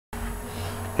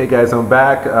Hey guys, I'm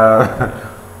back.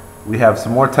 We have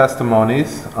some more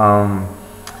testimonies.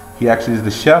 He actually is the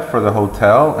chef for the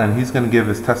hotel, and he's going to give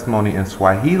his testimony in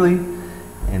Swahili,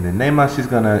 and then Neema, she's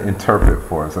going to interpret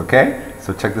for us, okay?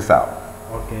 So check this out.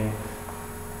 Okay.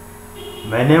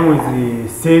 My name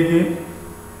is Sigi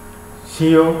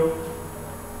Shio.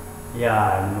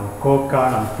 Ya nimeokoka,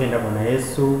 nampenda Bwana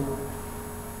Yesu.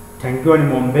 Tangiwa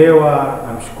nimeombewa,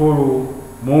 namshukuru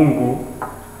Mungu.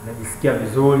 Najisikia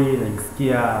vizuri,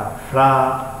 najisikia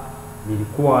furaha.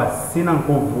 Nilikuwa sina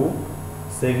nguvu,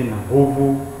 sasa hivi na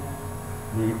nguvu.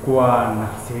 Nilikuwa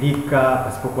nakasirika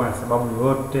pasipokuwa na sababu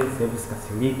yoyote, sasa hivi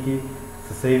sikasiriki.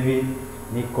 Sasa hivi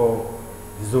niko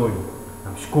vizuri.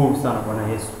 Namshukuru sana Bwana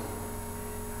Yesu.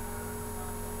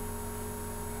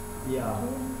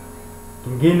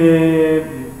 Kingine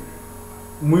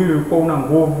mwili ulikuwa una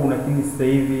nguvu, lakini sasa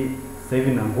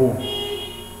hivi na nguvu.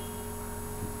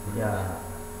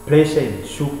 Pressure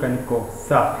ilishuka, niko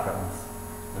safi kabisa.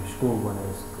 Namshukuru Bwana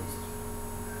Yesu Kristo.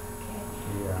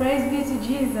 Praise be to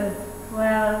Jesus.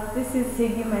 Well, this is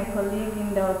Sigi, my colleague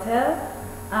in the hotel.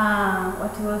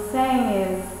 What he was saying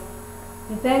is,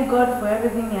 we thank God for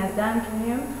everything He has done to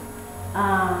him.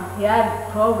 He had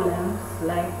problems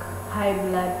like high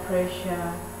blood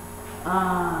pressure,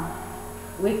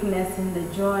 weakness in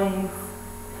the joints.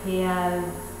 He has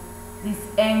this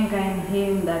anger in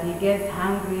him that he gets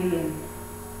hungry and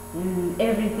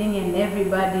everything and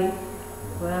everybody.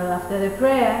 Well, after the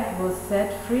prayer, he was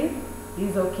set free.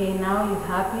 He's okay now, he's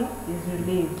happy, he's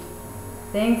relieved.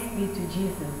 Thanks be to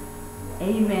Jesus.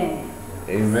 Amen.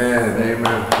 Amen,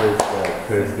 amen. Praise God,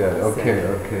 praise God.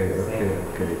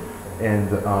 Okay. And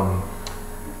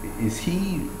is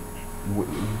he,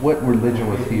 what religion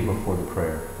was he before the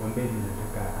prayer? Okay.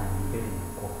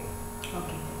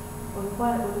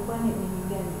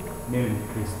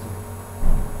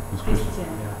 He's Christian.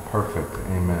 Perfect.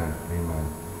 Amen. Amen.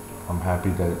 I'm happy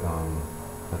that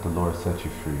that the Lord set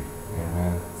you free.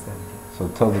 Amen. So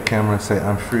tell the camera, say,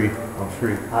 I'm free. I'm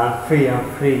free. I'm free.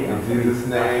 I'm free. In Jesus'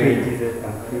 name. I'm free, Jesus.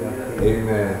 I'm free. I'm free.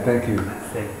 Amen. Thank you.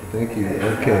 Thank you.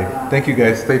 Okay. Thank you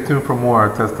guys. Stay tuned for more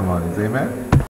testimonies. Amen.